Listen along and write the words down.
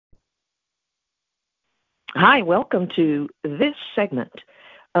Hi, welcome to this segment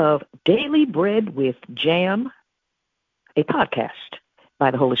of Daily Bread with Jam, a podcast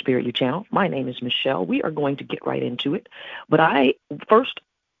by the Holy Spirit You channel. My name is Michelle. We are going to get right into it. But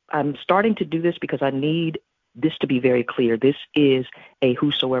I'm starting to do this because I need this to be very clear. This is a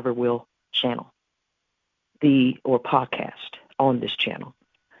whosoever will channel, or podcast on this channel.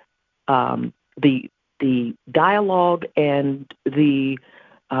 The dialogue and the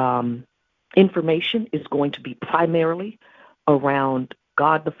information is going to be primarily around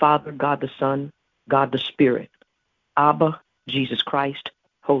God the Father, God the Son, God the Spirit, Abba, Jesus Christ,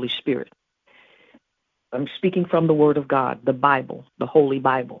 Holy Spirit. I'm speaking from the Word of God, the Bible, the Holy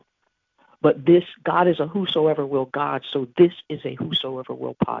Bible. But this, God is a whosoever will God, so this is a whosoever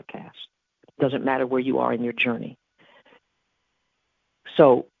will podcast. Doesn't matter where you are in your journey.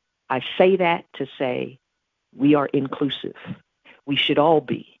 So I say that to say we are inclusive. We should all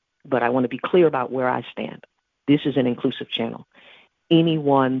be, but I want to be clear about where I stand. This is an inclusive channel.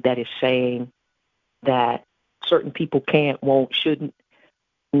 Anyone that is saying that certain people can't, won't, shouldn't,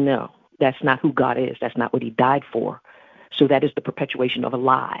 no, that's not who God is. That's not what he died for. So that is the perpetuation of a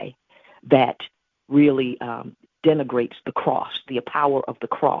lie that really denigrates the cross, the power of the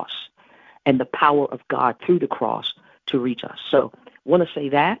cross, and the power of God through the cross to reach us. So I want to say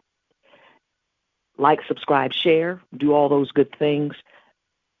that. Like, subscribe, share, do all those good things.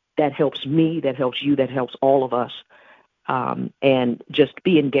 That helps me, that helps you, that helps all of us. And just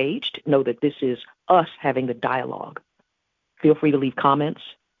be engaged. Know that this is us having the dialogue. Feel free to leave comments.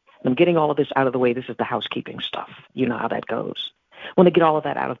 I'm getting all of this out of the way. This is the housekeeping stuff. You know how that goes. I want to get all of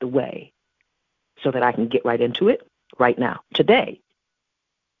that out of the way so that I can get right into it right now. Today,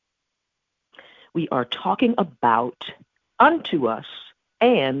 we are talking about unto us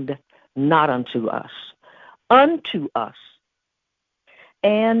and not unto us. Unto us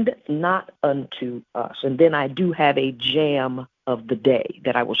and not unto us. And then I do have a jam of the day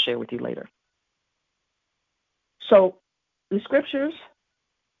that I will share with you later. So the scriptures,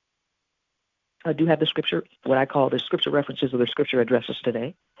 I do have the scripture, what I call the scripture references or the scripture addresses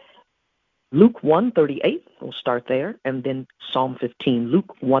today. Luke 1:38, we'll start there, and then Psalm 15.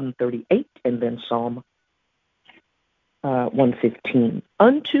 Luke 1:38, and then Psalm 115.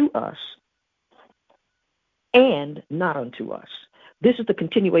 Unto us and not unto us. This is the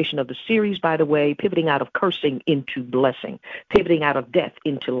continuation of the series, by the way, pivoting out of cursing into blessing, pivoting out of death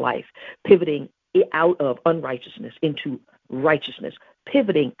into life, pivoting out of unrighteousness into righteousness,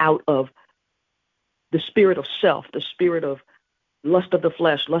 pivoting out of the spirit of self, the spirit of lust of the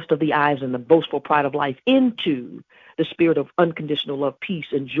flesh, lust of the eyes, and the boastful pride of life into the spirit of unconditional love, peace,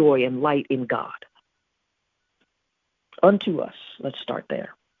 and joy and light in God. Unto us. Let's start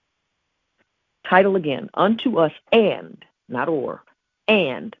there. Title again, unto us and, not or,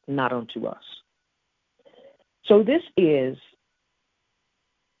 and not unto us. So this is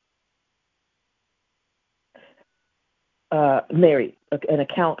Mary, an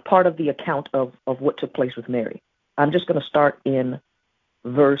account, part of the account of what took place with Mary. I'm just going to start in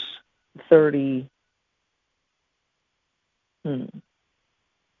verse 30. I'm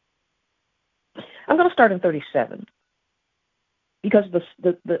going to start in 37 because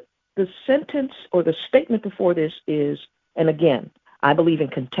the sentence or the statement before this is, and again, I believe in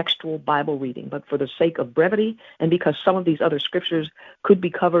contextual Bible reading, but for the sake of brevity and because some of these other scriptures could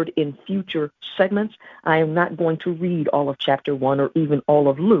be covered in future segments, I am not going to read all of chapter 1 or even all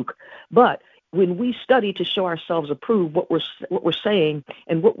of Luke. But when we study to show ourselves approved, what we're saying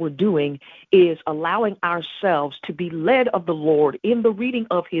and what we're doing is allowing ourselves to be led of the Lord in the reading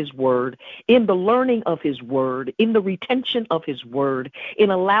of his word, in the learning of his word, in the retention of his word,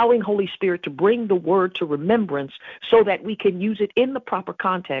 in allowing Holy Spirit to bring the word to remembrance so that we can use it in the proper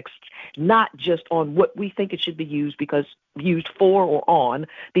context, not just on what we think it should be used for or on,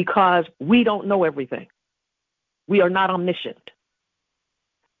 because we don't know everything. We are not omniscient.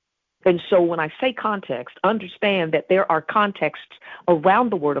 And so when I say context, understand that there are contexts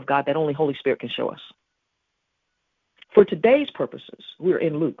around the Word of God that only Holy Spirit can show us. For today's purposes, we're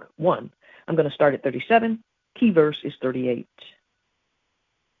in Luke 1. I'm going to start at 37. Key verse is 38.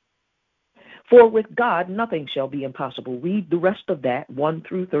 For with God, nothing shall be impossible. Read the rest of that, 1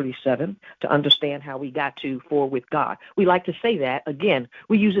 through 37, to understand how we got to for with God. We like to say that. Again,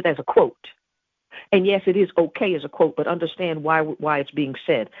 we use it as a quote. And yes, it is okay as a quote, but understand why it's being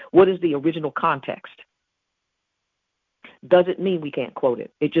said. What is the original context? Doesn't mean we can't quote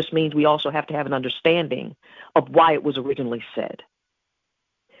it. It just means we also have to have an understanding of why it was originally said.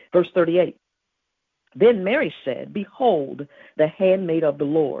 Verse 38. Then Mary said, Behold, the handmaid of the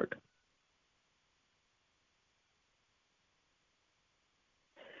Lord.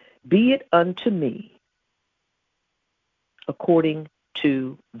 Be it unto me according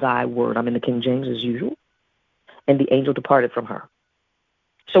to thy word. I'm in the King James as usual. And the angel departed from her.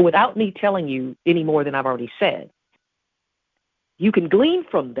 So without me telling you any more than I've already said, you can glean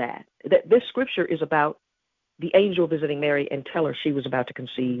from that this scripture is about the angel visiting Mary and tell her she was about to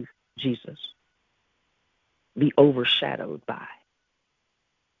conceive Jesus, be overshadowed by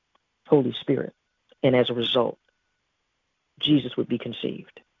Holy Spirit. And as a result, Jesus would be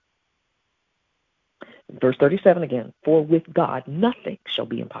conceived. Verse 37 again, for with God nothing shall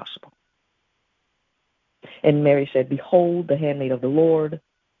be impossible. And Mary said, behold, the handmaid of the Lord,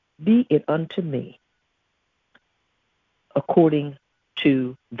 be it unto me according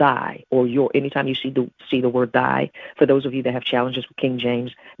to thy, or your, anytime you see the word thy, for those of you that have challenges with King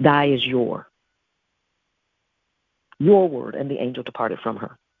James, thy is your word, and the angel departed from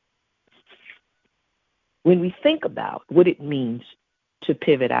her. When we think about what it means to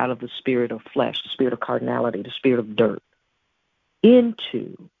pivot out of the spirit of flesh, the spirit of carnality, the spirit of dirt,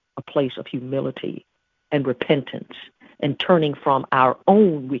 into a place of humility and repentance and turning from our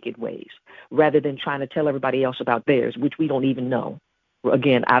own wicked ways rather than trying to tell everybody else about theirs, which we don't even know.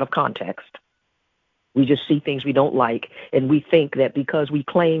 Again, out of context. We just see things we don't like, and we think that because we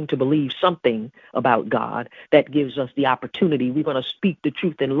claim to believe something about God, that gives us the opportunity. We're going to speak the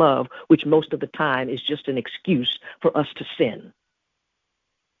truth in love, which most of the time is just an excuse for us to sin.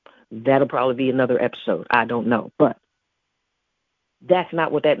 That'll probably be another episode. I don't know. But that's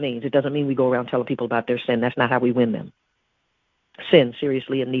not what that means. It doesn't mean we go around telling people about their sin. That's not how we win them. Sin,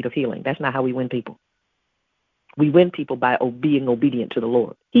 seriously in need of healing. That's not how we win people. We win people by being obedient to the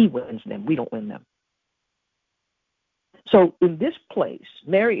Lord. He wins them. We don't win them. So in this place,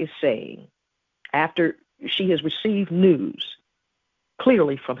 Mary is saying, after she has received news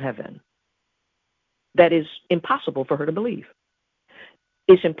clearly from heaven, that is impossible for her to believe.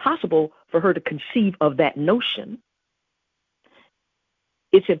 It's impossible for her to conceive of that notion.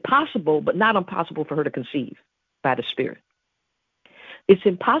 It's impossible, but not impossible for her to conceive by the Spirit. It's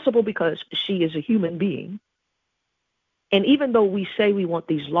impossible because she is a human being. And even though we say we want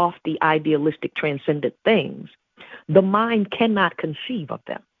these lofty, idealistic, transcendent things, the mind cannot conceive of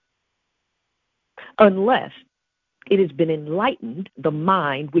them unless it has been enlightened, the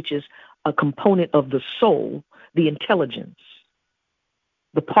mind, which is a component of the soul, the intelligence,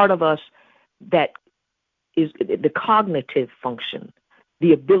 the part of us that is the cognitive function,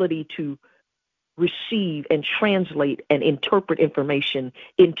 the ability to receive and translate and interpret information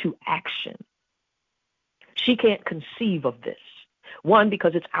into action. She can't conceive of this. One,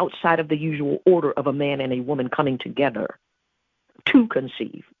 because it's outside of the usual order of a man and a woman coming together to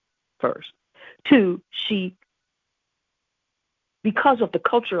conceive first. Two, because of the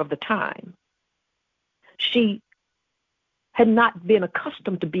culture of the time, she had not been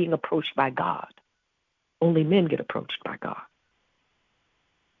accustomed to being approached by God. Only men get approached by God.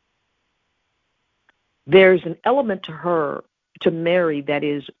 There's an element to her, to Mary, that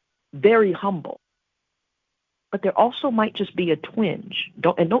is very humble. But there also might just be a twinge.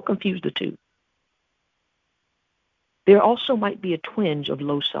 Don't confuse the two. There also might be a twinge of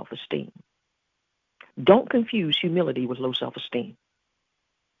low self-esteem. Don't confuse humility with low self-esteem.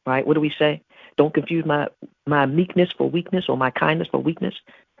 Right? What do we say? Don't confuse my meekness for weakness or my kindness for weakness.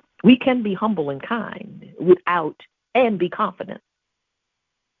 We can be humble and kind without and be confident.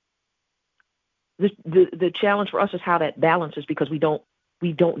 The challenge for us is how that balances, because we don't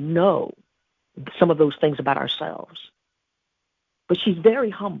know some of those things about ourselves. But she's very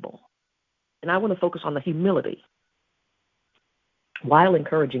humble. And I want to focus on the humility while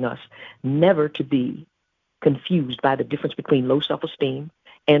encouraging us never to be confused by the difference between low self-esteem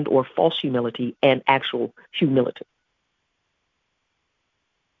and or false humility and actual humility.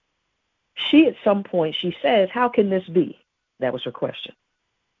 She, at some point, she says, how can this be? That was her question.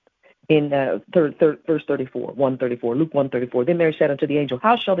 In verse 34, 134, Luke 134, then Mary said unto the angel,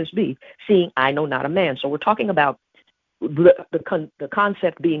 how shall this be, seeing I know not a man? So we're talking about the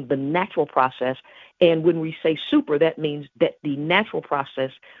concept being the natural process. And when we say super, that means that the natural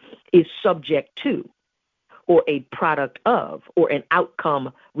process is subject to, or a product of, or an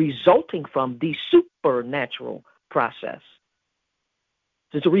outcome resulting from the supernatural process.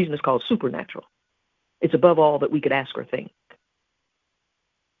 There's a reason it's called supernatural. It's above all that we could ask or think.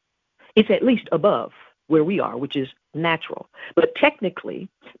 It's at least above where we are, which is natural. But technically,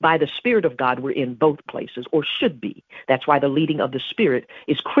 by the Spirit of God, we're in both places, or should be. That's why the leading of the Spirit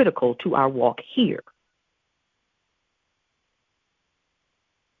is critical to our walk here.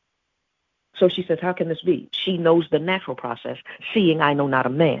 So she says, how can this be? She knows the natural process, seeing I know not a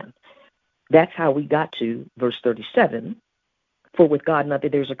man. That's how we got to verse 37. For with God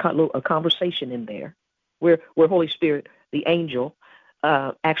nothing. There's a conversation in there where Holy Spirit the angel,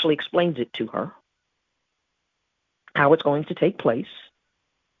 actually explains it to her, how it's going to take place.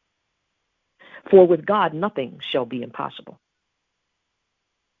 For with God, nothing shall be impossible.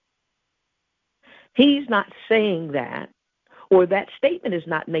 He's not saying that, or that statement is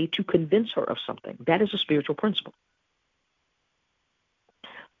not made to convince her of something. That is a spiritual principle.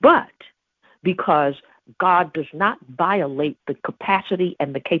 But because God does not violate the capacity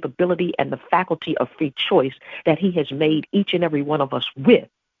and the capability and the faculty of free choice that he has made each and every one of us with,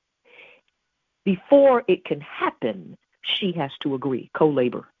 before it can happen, she has to agree,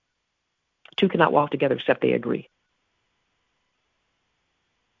 co-labor. Two cannot walk together except they agree.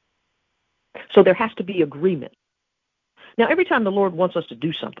 So there has to be agreement. Now, every time the Lord wants us to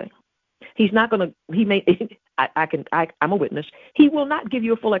do something, he's not going to, I'm a witness, he will not give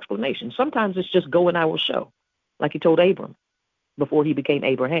you a full explanation. Sometimes it's just go and I will show, like he told Abram before he became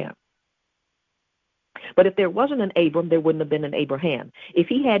Abraham. But if there wasn't an Abram, there wouldn't have been an Abraham. If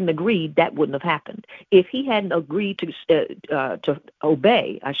he hadn't agreed, that wouldn't have happened. If he hadn't agreed to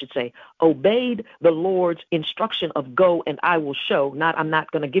obeyed the Lord's instruction of go and I will show, I'm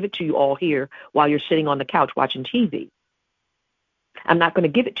not going to give it to you all here while you're sitting on the couch watching TV. I'm not going to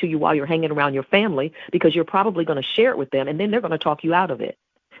give it to you while you're hanging around your family because you're probably going to share it with them and then they're going to talk you out of it.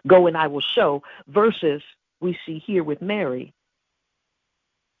 Go and I will show versus we see here with Mary,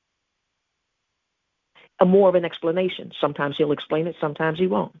 a more of an explanation. Sometimes he'll explain it, sometimes he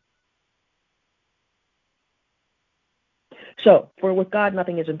won't. So, for with God,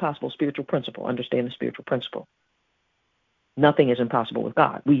 nothing is impossible. Spiritual principle. Understand the spiritual principle. Nothing is impossible with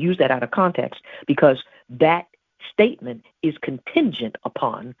God. We use that out of context because that statement is contingent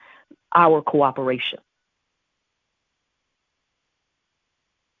upon our cooperation.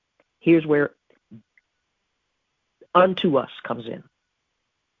 Here's where unto us comes in.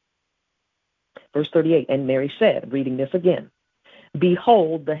 Verse 38, and Mary said, reading this again,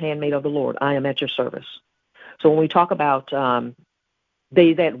 behold the handmaid of the Lord, I am at your service. So when we talk about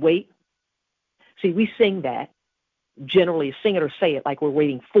they that wait, see, we sing that, generally sing it or say it like we're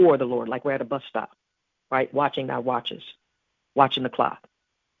waiting for the Lord, like we're at a bus stop, right? Watching our watches, watching the clock.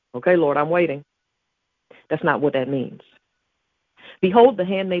 Okay, Lord, I'm waiting. That's not what that means. Behold the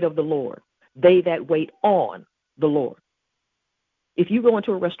handmaid of the Lord, they that wait on the Lord. If you go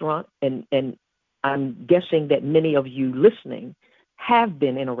into a restaurant, and I'm guessing that many of you listening have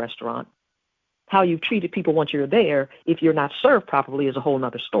been in a restaurant, how you've treated people once you're there, if you're not served properly, is a whole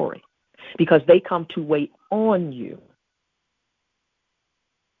other story. Because they come to wait on you.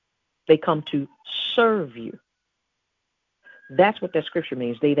 They come to serve you. That's what that scripture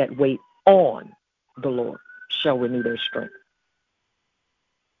means. They that wait on the Lord shall renew their strength.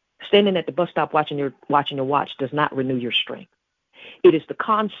 Standing at the bus stop watching your watch does not renew your strength. It is the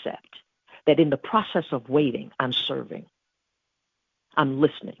concept that in the process of waiting, I'm serving. I'm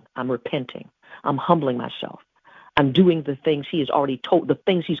listening. I'm repenting. I'm humbling myself. I'm doing the things he's already told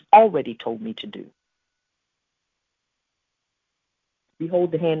me to do.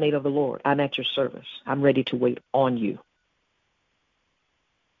 Behold the handmaid of the Lord. I'm at your service. I'm ready to wait on you.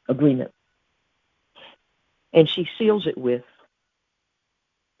 Agreement. And she seals it with,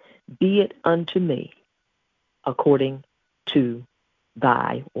 be it unto me according to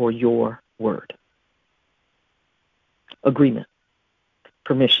thy or your word. Agreement.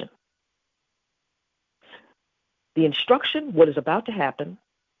 Permission. The instruction, what is about to happen,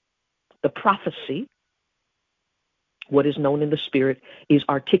 the prophecy, what is known in the spirit, is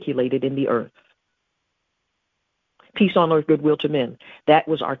articulated in the earth. Peace on earth, goodwill to men. That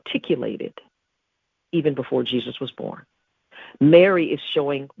was articulated even before Jesus was born. Mary is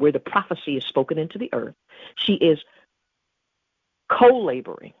showing where the prophecy is spoken into the earth. She is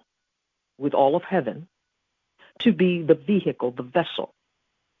co-laboring with all of heaven to be the vehicle, the vessel,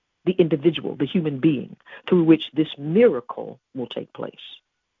 the individual, the human being through which this miracle will take place.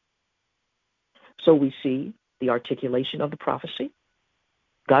 So we see the articulation of the prophecy.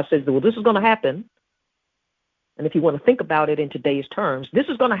 God says, well, this is going to happen. And if you want to think about it in today's terms, this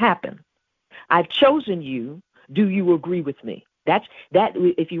is going to happen. I've chosen you. Do you agree with me? That.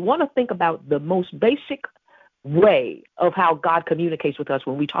 If you want to think about the most basic way of how God communicates with us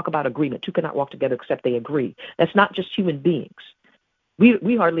when we talk about agreement, two cannot walk together except they agree. That's not just human beings.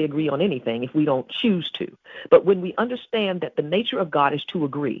 We hardly agree on anything if we don't choose to. But when we understand that the nature of God is to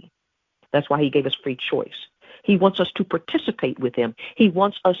agree, that's why he gave us free choice. He wants us to participate with him. He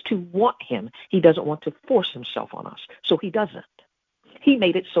wants us to want him. He doesn't want to force himself on us. So he doesn't. He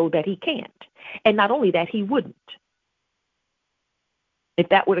made it so that he can't. And not only that, he wouldn't. If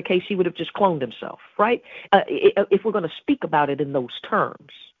that were the case, he would have just cloned himself, right? If we're going to speak about it in those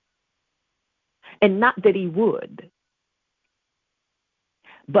terms. And not that he would,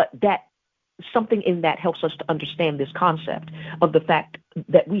 But that something in that helps us to understand this concept of the fact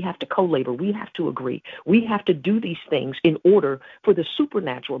that we have to co-labor, we have to agree, we have to do these things in order for the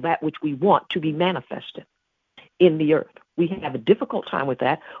supernatural, that which we want, to be manifested in the earth. We have a difficult time with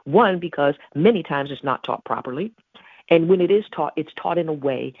that. One, because many times it's not taught properly. And when it is taught, it's taught in a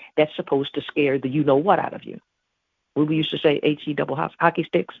way that's supposed to scare the you-know-what out of you. What we used to say, H-E double hockey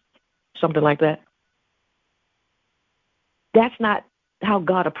sticks, something like that. That's not how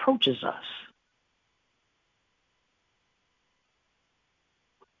God approaches us.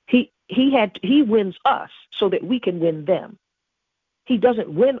 He wins us so that we can win them. He doesn't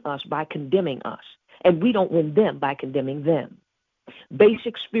win us by condemning us, and we don't win them by condemning them.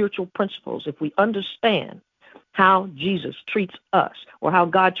 Basic spiritual principles, if we understand how Jesus treats us, or how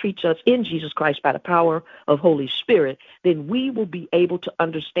God treats us in Jesus Christ by the power of Holy Spirit, then we will be able to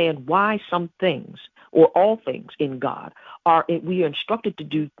understand why some things, or all things in God, we are instructed to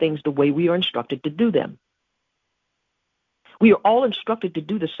do things the way we are instructed to do them. We are all instructed to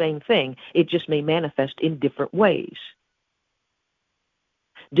do the same thing. It just may manifest in different ways.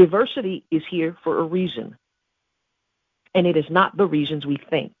 Diversity is here for a reason, and it is not the reasons we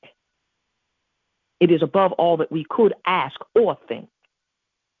think. It is above all that we could ask or think.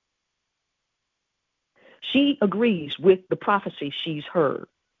 She agrees with the prophecy she's heard.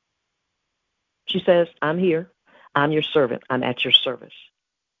 She says, I'm here. I'm your servant. I'm at your service.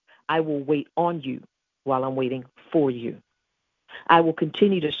 I will wait on you while I'm waiting for you. I will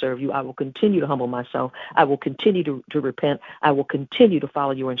continue to serve you. I will continue to humble myself. I will continue to repent. I will continue to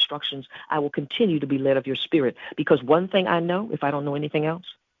follow your instructions. I will continue to be led of your spirit. Because one thing I know, if I don't know anything else,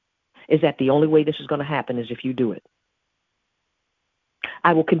 is that the only way this is going to happen is if you do it.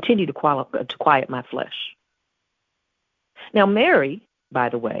 I will continue to quiet my flesh. Now, Mary, by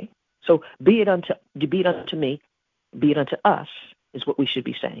the way, so be it unto me, be it unto us, is what we should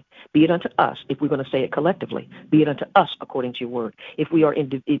be saying. Be it unto us, if we're going to say it collectively. Be it unto us according to your word. If we are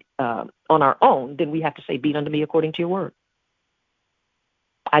on our own, then we have to say, be it unto me according to your word.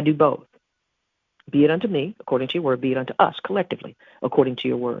 I do both. Be it unto me according to your word. Be it unto us collectively according to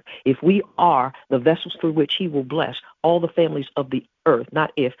your word. If we are the vessels through which he will bless all the families of the earth,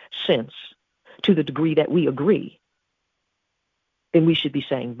 not if, since, to the degree that we agree, then we should be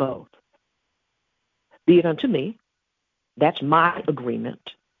saying both. Be it unto me. That's my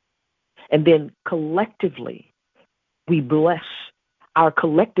agreement. And then collectively, we bless our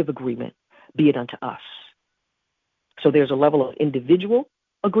collective agreement, be it unto us. So there's a level of individual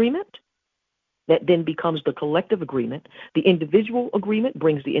agreement that then becomes the collective agreement. The individual agreement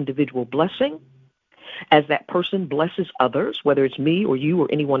brings the individual blessing as that person blesses others, whether it's me or you or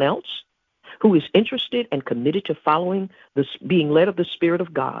anyone else who is interested and committed to following this, being led of the Spirit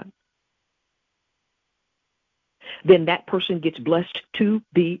of God. Then that person gets blessed to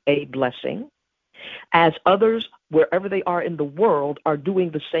be a blessing. As others, wherever they are in the world, are doing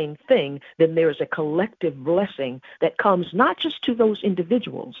the same thing, then there is a collective blessing that comes not just to those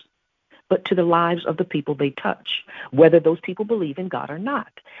individuals, but to the lives of the people they touch, whether those people believe in God or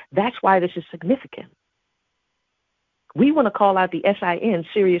not. That's why this is significant. We want to call out the SIN,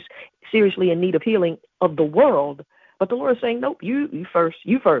 seriously in need of healing, of the world, but the Lord is saying, nope, you first,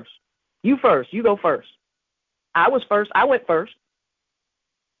 you go first. I was first. I went first.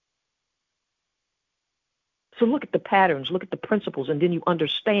 So look at the patterns, look at the principles, and then you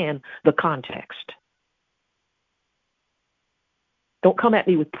understand the context. Don't come at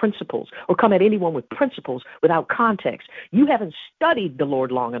me with principles or come at anyone with principles without context. You haven't studied the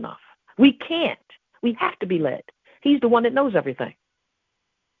Lord long enough. We can't. We have to be led. He's the one that knows everything.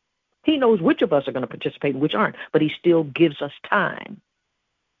 He knows which of us are going to participate and which aren't, but he still gives us time.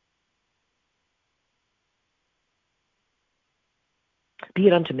 Be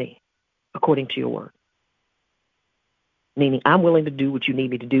it unto me according to your word. Meaning I'm willing to do what you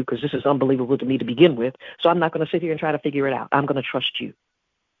need me to do because this is unbelievable to me to begin with. So I'm not going to sit here and try to figure it out. I'm going to trust you.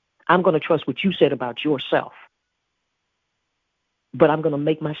 I'm going to trust what you said about yourself. But I'm going to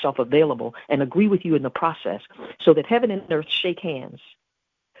make myself available and agree with you in the process so that heaven and earth shake hands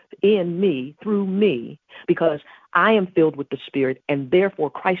in me, through me, because I am filled with the Spirit and therefore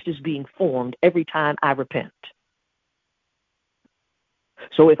Christ is being formed every time I repent.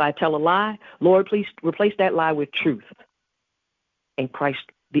 So if I tell a lie, Lord, please replace that lie with truth. And Christ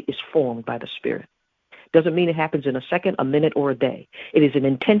is formed by the Spirit. Doesn't mean it happens in a second, a minute, or a day. It is an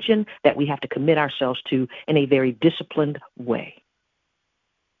intention that we have to commit ourselves to in a very disciplined way.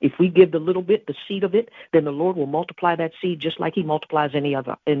 If we give the little bit, the seed of it, then the Lord will multiply that seed just like he multiplies any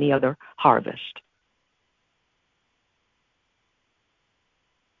other harvest.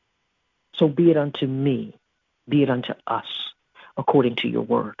 So be it unto me, be it unto us, according to your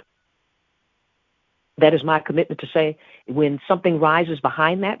word. That is my commitment to say when something rises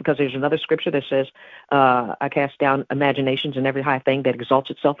behind that, because there's another scripture that says, I cast down imaginations and every high thing that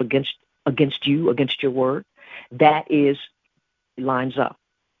exalts itself against you, against your word. That lines up.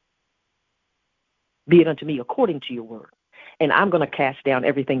 Be it unto me according to your word. And I'm going to cast down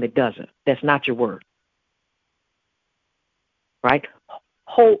everything that doesn't. That's not your word. Right?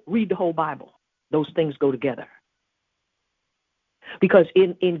 Read the whole Bible. Those things go together. Because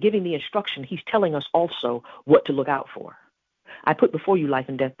in giving the instruction, he's telling us also what to look out for. I put before you life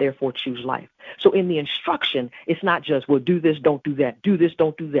and death, therefore choose life. So in the instruction, it's not just, well, do this, don't do that. Do this,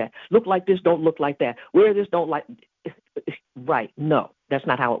 don't do that. Look like this, don't look like that. Wear this, don't like. Right. No, that's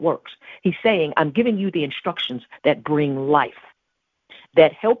not how it works. He's saying, I'm giving you the instructions that bring life,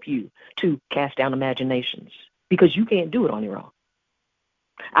 that help you to cast down imaginations, because you can't do it on your own.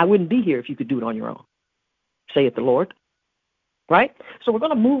 I wouldn't be here if you could do it on your own, saith the Lord. Right? So we're going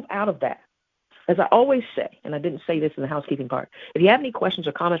to move out of that. As I always say, and I didn't say this in the housekeeping part, if you have any questions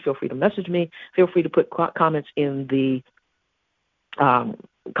or comments, feel free to message me. Feel free to put comments in the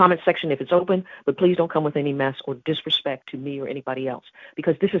comment section if it's open, but please don't come with any mess or disrespect to me or anybody else,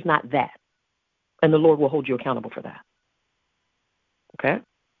 because this is not that. And the Lord will hold you accountable for that. Okay?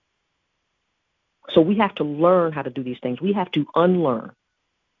 So we have to learn how to do these things. We have to unlearn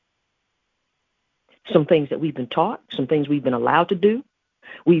some things that we've been taught, some things we've been allowed to do.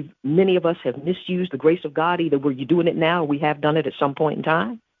 Many of us have misused the grace of God. Either we're doing it now or we have done it at some point in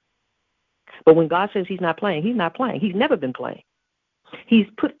time. But when God says he's not playing, he's not playing. He's never been playing. He's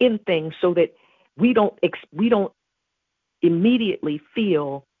put in things so that we don't immediately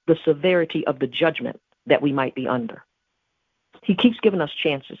feel the severity of the judgment that we might be under. He keeps giving us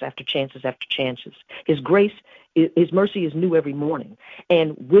chances after chances after chances. His grace, his mercy is new every morning.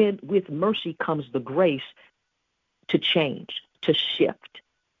 And with mercy comes the grace to change, to shift,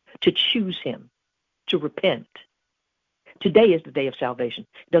 to choose him, to repent. Today is the day of salvation.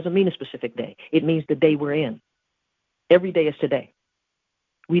 It doesn't mean a specific day. It means the day we're in. Every day is today.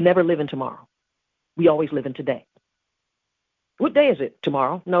 We never live in tomorrow. We always live in today. What day is it?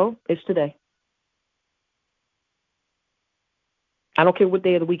 Tomorrow? No, it's today. I don't care what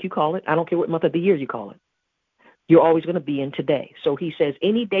day of the week you call it. I don't care what month of the year you call it. You're always going to be in today. So he says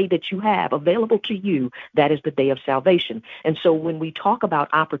any day that you have available to you, that is the day of salvation. And so when we talk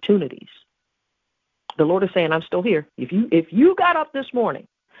about opportunities, the Lord is saying, I'm still here. If you got up this morning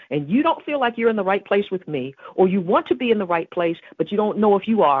and you don't feel like you're in the right place with me, or you want to be in the right place, but you don't know if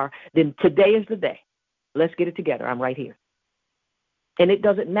you are, then today is the day. Let's get it together. I'm right here. And it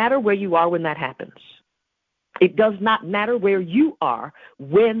doesn't matter where you are when that happens. It does not matter where you are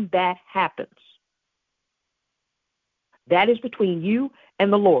when that happens. That is between you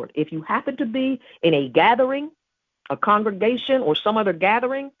and the Lord. If you happen to be in a gathering, a congregation, or some other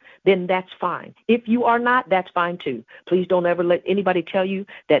gathering, then that's fine. If you are not, that's fine too. Please don't ever let anybody tell you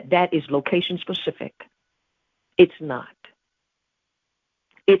that that is location specific. It's not.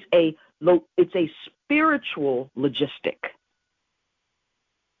 It's a spiritual logistic.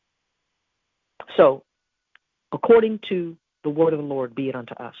 So, according to the word of the Lord, be it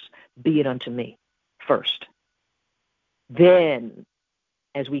unto us, be it unto me first. Then,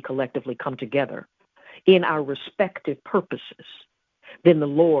 as we collectively come together in our respective purposes, then the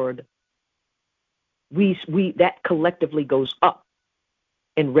Lord, that collectively goes up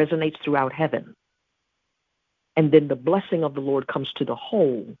and resonates throughout heaven. And then the blessing of the Lord comes to the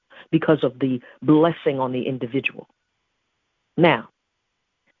whole because of the blessing on the individual. Now,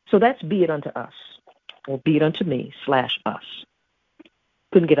 so that's be it unto us, or be it unto me /us.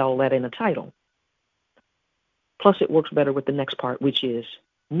 Couldn't get all that in a title. Plus, it works better with the next part, which is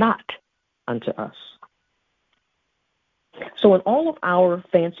not unto us. So in all of our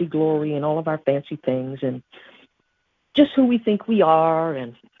fancy glory and all of our fancy things and just who we think we are,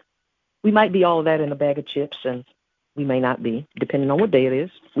 and we might be all of that in a bag of chips, and we may not be, depending on what day it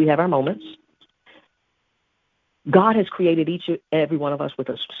is. We have our moments. God has created each and every one of us with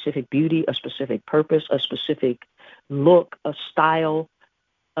a specific beauty, a specific purpose, a specific look, a style,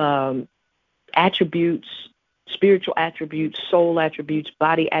 attributes, spiritual attributes, soul attributes,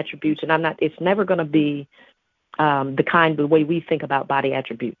 body attributes. And it's never going to be the way we think about body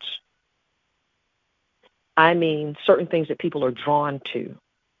attributes. I mean, certain things that people are drawn to.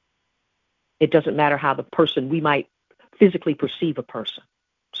 It doesn't matter how we might physically perceive a person.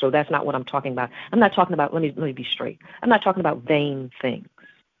 So that's not what I'm talking about. I'm not talking about, let me be straight. I'm not talking about vain things.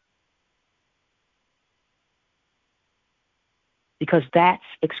 Because that's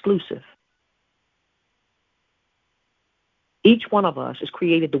exclusive. Each one of us is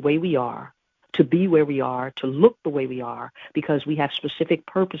created the way we are to be where we are, to look the way we are, because we have specific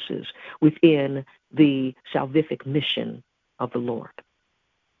purposes within the salvific mission of the Lord,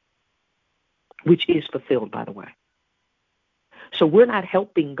 which is fulfilled, by the way. So we're not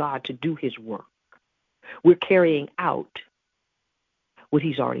helping God to do his work. We're carrying out what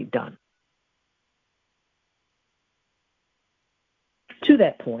he's already done. To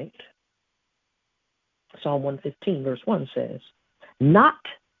that point, Psalm 115, verse 1 says, not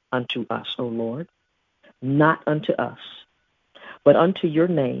unto us, O Lord, not unto us, but unto your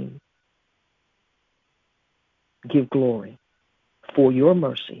name give glory for your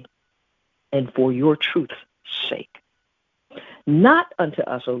mercy and for your truth's sake. Not unto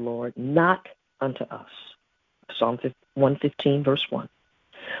us, O Lord, not unto us. Psalm 115, verse 1.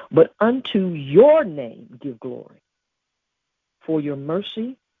 But unto your name give glory for your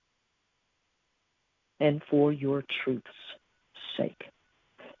mercy and for your truth's sake.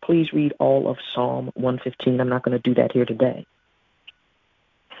 Please read all of Psalm 115. I'm not going to do that here today.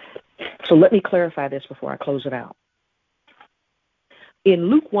 So let me clarify this before I close it out. In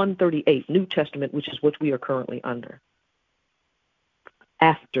Luke 1:38, New Testament, which is what we are currently under,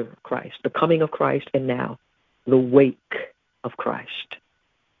 after Christ, the coming of Christ, and now the wake of Christ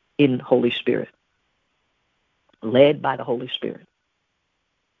in Holy Spirit, led by the Holy Spirit.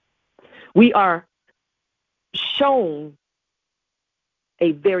 We are shown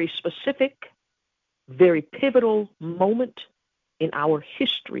a very specific, very pivotal moment in our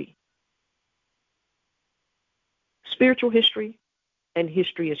history, spiritual history and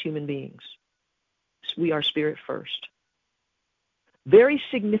history as human beings. We are spirit first. Very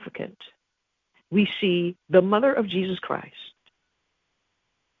significant. We see the mother of Jesus Christ,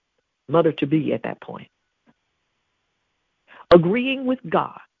 mother to be at that point, agreeing with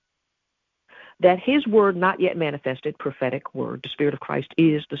God that his word not yet manifested, prophetic word, the Spirit of Christ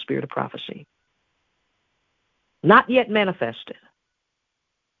is the spirit of prophecy, not yet manifested.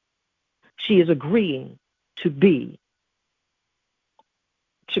 She is agreeing to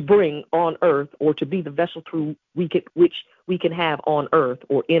bring on earth, or to be the vessel through which we can have on earth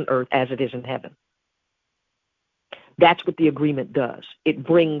or in earth as it is in heaven. That's what the agreement does. It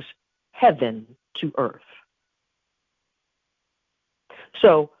brings heaven to earth.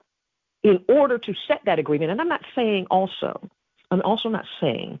 So in order to set that agreement, and I'm also not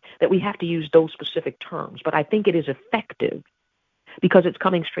saying that we have to use those specific terms, but I think it is effective because it's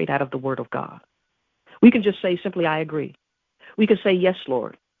coming straight out of the Word of God. We can just say simply, I agree. We could say, yes,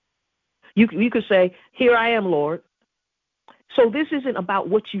 Lord. You could say, here I am, Lord. So this isn't about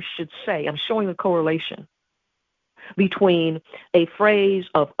what you should say. I'm showing a correlation between a phrase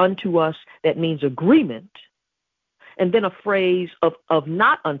of unto us that means agreement, and then a phrase of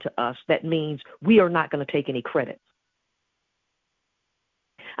not unto us that means we are not going to take any credit.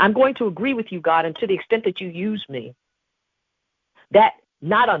 I'm going to agree with you, God, and to the extent that you use me, that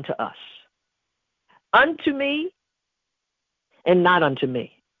not unto us. Unto me and not unto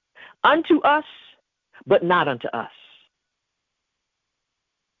me. Unto us, but not unto us.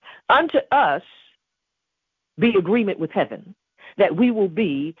 Unto us, be agreement with heaven, that we will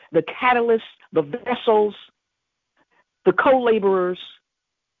be the catalysts, the vessels, the co-laborers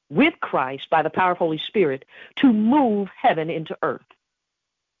with Christ by the power of Holy Spirit to move heaven into earth.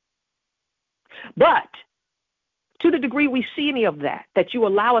 But to the degree we see any of that you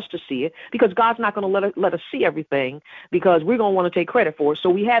allow us to see it, because God's not going to let us see everything, because we're going to want to take credit for it. So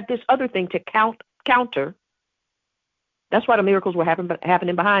we have this other thing to counter. That's why the miracles were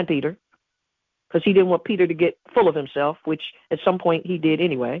happening behind Peter, because he didn't want Peter to get full of himself, which at some point he did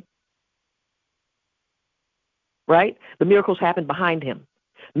anyway. Right? The miracles happened behind him.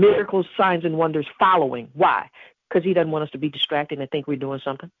 Miracles, signs, and wonders following. Why? Because he doesn't want us to be distracted and think we're doing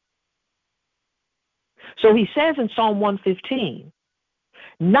something. So he says in Psalm 115,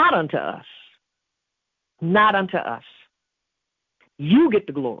 not unto us, not unto us. You get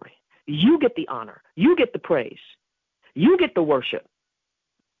the glory. You get the honor. You get the praise. You get the worship.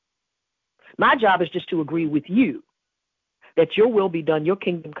 My job is just to agree with you that your will be done, your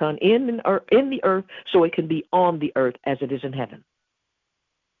kingdom come in the earth, so it can be on the earth as it is in heaven.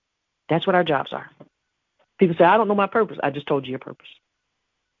 That's what our jobs are. People say, I don't know my purpose. I just told you your purpose.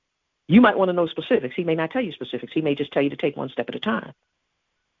 You might want to know specifics. He may not tell you specifics. He may just tell you to take one step at a time.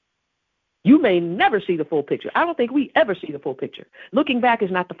 You may never see the full picture. I don't think we ever see the full picture. Looking back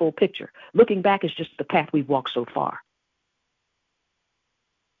is not the full picture. Looking back is just the path we've walked so far.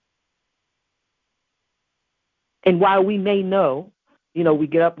 And while we may know, we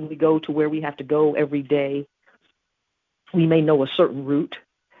get up and we go to where we have to go every day, we may know a certain route.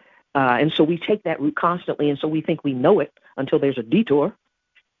 And so we take that route constantly, and so we think we know it until there's a detour.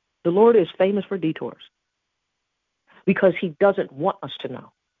 The Lord is famous for detours because he doesn't want us to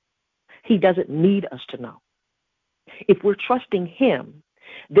know. He doesn't need us to know. If we're trusting him,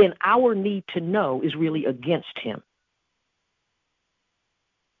 then our need to know is really against him.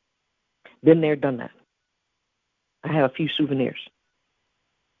 Been there, done that. I have a few souvenirs.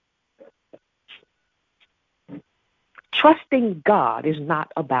 Trusting God is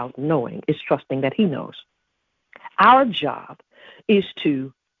not about knowing. It's trusting that he knows. Our job is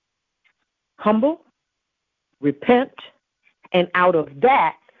to humble, repent, and out of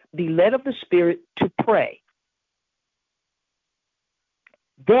that, be led of the Spirit to pray.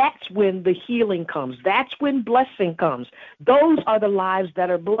 That's when the healing comes. That's when blessing comes. Those are the lives that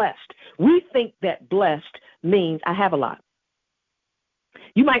are blessed. We think that blessed means I have a lot.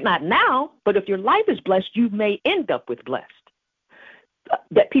 You might not now, but if your life is blessed, you may end up with blessed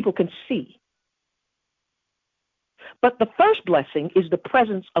that people can see. But the first blessing is the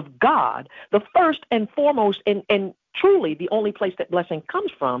presence of God. The first and foremost and truly the only place that blessing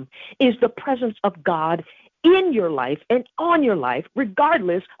comes from is the presence of God in your life and on your life,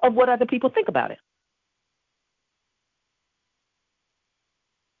 regardless of what other people think about it.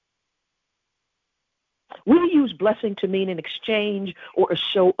 We use blessing to mean an exchange or a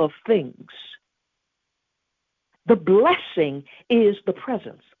show of things. The blessing is the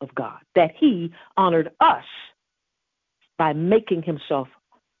presence of God, that he honored us by making himself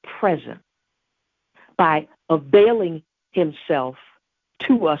present, by availing himself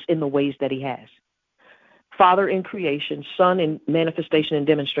to us in the ways that he has. Father in creation, Son in manifestation and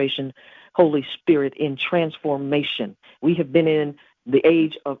demonstration, Holy Spirit in transformation. We have been in the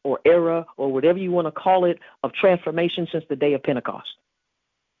age of, or era, or whatever you want to call it, of transformation since the day of Pentecost.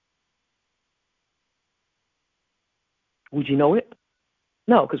 Would you know it?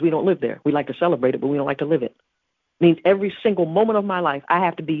 No, because we don't live there. We like to celebrate it, but we don't like to live it. It means every single moment of my life, I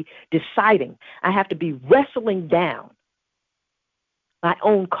have to be deciding. I have to be wrestling down my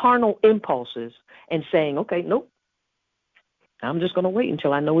own carnal impulses and saying, okay, nope, I'm just going to wait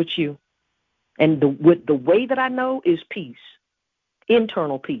until I know it's you. And the way that I know is peace,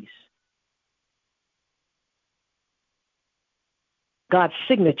 internal peace. God's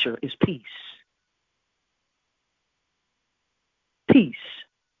signature is peace. Peace.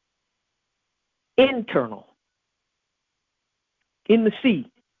 Internal. In the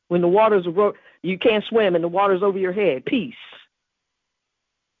sea, when the waters are, you can't swim and the water's over your head. Peace.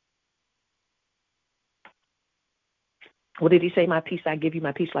 What did he say? My peace I give you,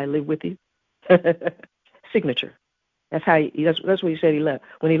 my peace I live with you. Signature. That's how. That's what he said. He left.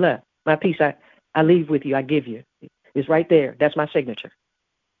 When he left, my peace I leave with you. I give you. It's right there. That's my signature.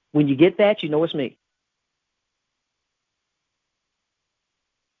 When you get that, you know it's me.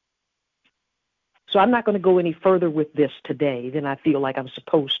 So I'm not going to go any further with this today than I feel like I'm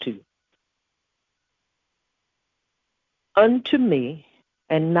supposed to. Unto me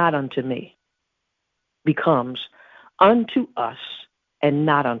and not unto me becomes unto us and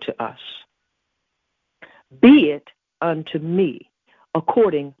not unto us. Be it unto me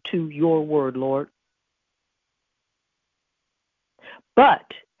according to your word, Lord.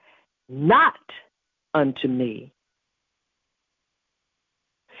 But not unto me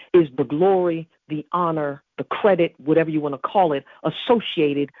is the glory, the honor, the credit, whatever you want to call it,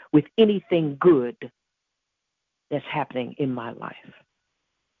 associated with anything good that's happening in my life.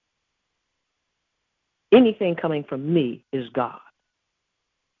 Anything coming from me is God.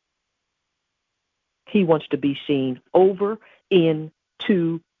 He wants to be seen over, in,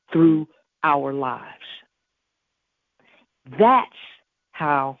 to, through our lives. That's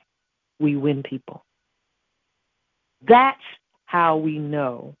how we win people. That's how we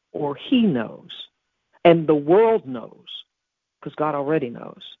know, or he knows, and the world knows, because God already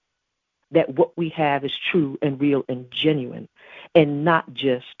knows, that what we have is true and real and genuine, and not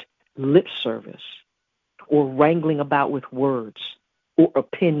just lip service or wrangling about with words or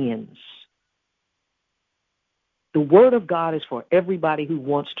opinions. The word of God is for everybody who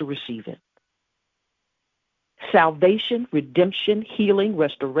wants to receive it. Salvation, redemption, healing,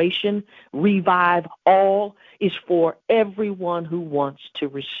 restoration, revive, all is for everyone who wants to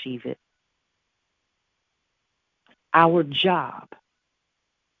receive it. Our job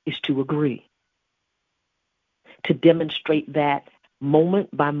is to agree, to demonstrate that moment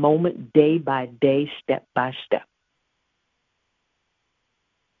by moment, day by day, step by step.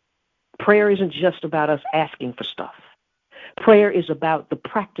 Prayer isn't just about us asking for stuff. Prayer is about the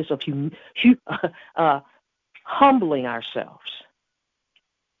practice of humbling ourselves.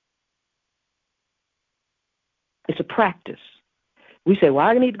 It's a practice. We say, well,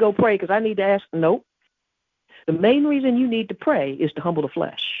 I need to go pray because I need to ask. Nope. The main reason you need to pray is to humble the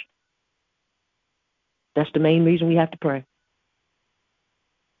flesh. That's the main reason we have to pray.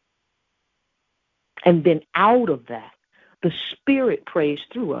 And then out of that, the Spirit prays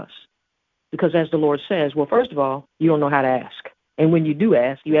through us. Because as the Lord says, well, first of all, you don't know how to ask. And when you do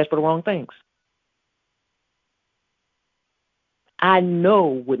ask, you ask for the wrong things. I know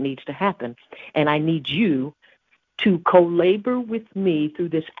what needs to happen, and I need you to co-labor with me through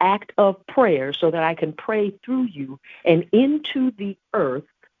this act of prayer so that I can pray through you and into the earth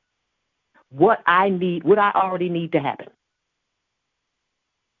what I need, what I already need to happen.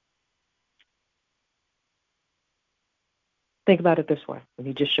 Think about it this way, and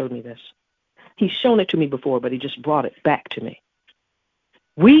he just showed me this. He's shown it to me before, but he just brought it back to me.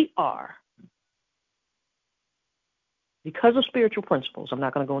 We are, because of spiritual principles, I'm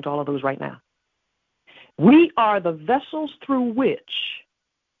not going to go into all of those right now, we are the vessels through which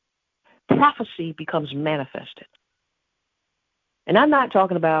prophecy becomes manifested. And I'm not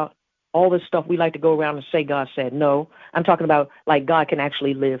talking about all this stuff we like to go around and say God said. No, I'm talking about like God can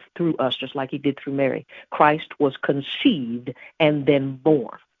actually live through us just like he did through Mary. Christ was conceived and then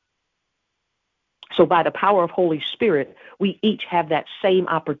born. So by the power of Holy Spirit, we each have that same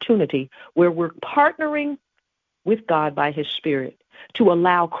opportunity where we're partnering with God by his Spirit to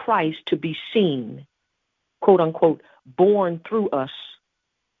allow Christ to be seen, quote unquote, born through us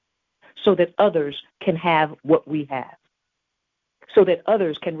so that others can have what we have, so that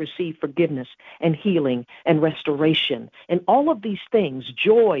others can receive forgiveness and healing and restoration and all of these things,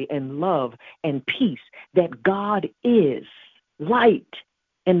 joy and love and peace, that God is light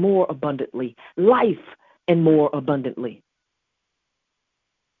and more abundantly, life and more abundantly.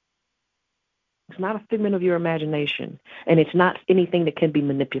 It's not a figment of your imagination, and it's not anything that can be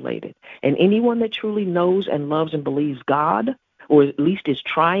manipulated. And anyone that truly knows and loves and believes God, or at least is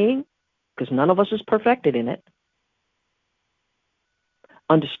trying, because none of us is perfected in it,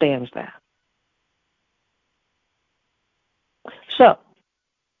 understands that. So,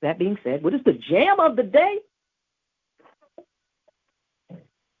 that being said, what is the jam of the day?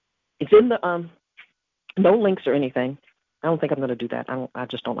 It's in the no links or anything. I don't think I'm going to do that. I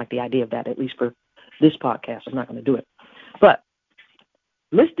just don't like the idea of that, at least for this podcast. I'm not going to do it. But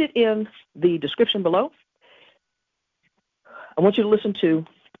listed in the description below, I want you to listen to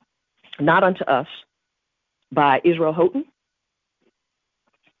Not Unto Us by Israel Houghton.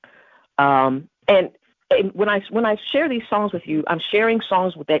 And when I share these songs with you, I'm sharing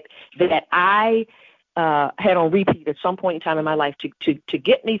songs with that I had on repeat at some point in time in my life to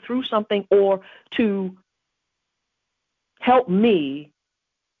get me through something or to help me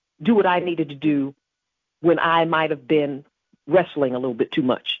do what I needed to do when I might have been wrestling a little bit too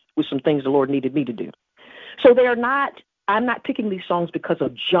much with some things the Lord needed me to do. So I'm not picking these songs because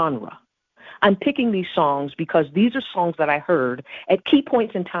of genre. I'm picking these songs because these are songs that I heard at key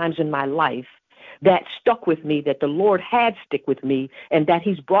points in times in my life that stuck with me, that the Lord had stick with me, and that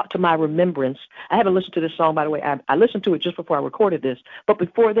he's brought to my remembrance. I haven't listened to this song, by the way. I listened to it just before I recorded this. But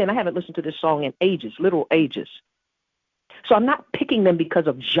before then, I haven't listened to this song in ages, literal ages. So I'm not picking them because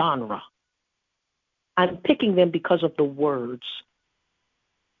of genre. I'm picking them because of the words.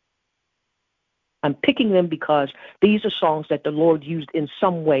 I'm picking them because these are songs that the Lord used in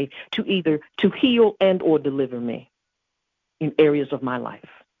some way to either to heal and or deliver me in areas of my life.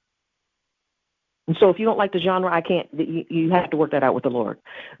 And so if you don't like the genre, I can't, you have to work that out with the Lord.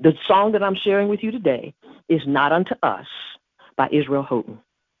 The song that I'm sharing with you today is Not Unto Us by Israel Houghton.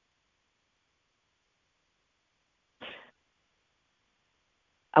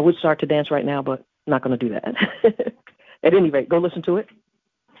 I would start to dance right now, but I'm not going to do that. At any rate, go listen to it.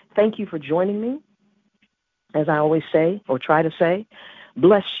 Thank you for joining me. As I always say, or try to say,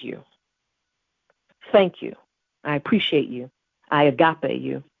 bless you. Thank you. I appreciate you. I agape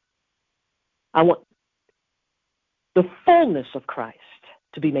you. I want the fullness of Christ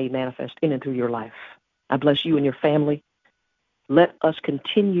to be made manifest in and through your life. I bless you and your family. Let us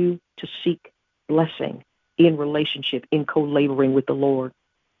continue to seek blessing in relationship, in co-laboring with the Lord.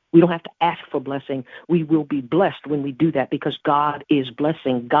 We don't have to ask for blessing. We will be blessed when we do that because God is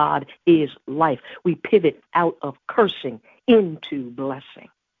blessing. God is life. We pivot out of cursing into blessing.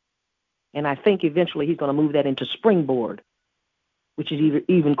 And I think eventually he's going to move that into springboard, which is either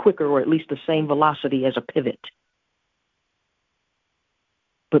even quicker or at least the same velocity as a pivot.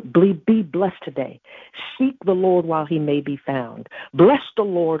 But be blessed today. Seek the Lord while he may be found. Bless the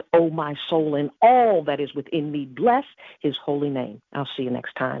Lord, O my soul, and all that is within me. Bless his holy name. I'll see you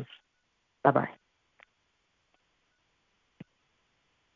next time. Bye-bye.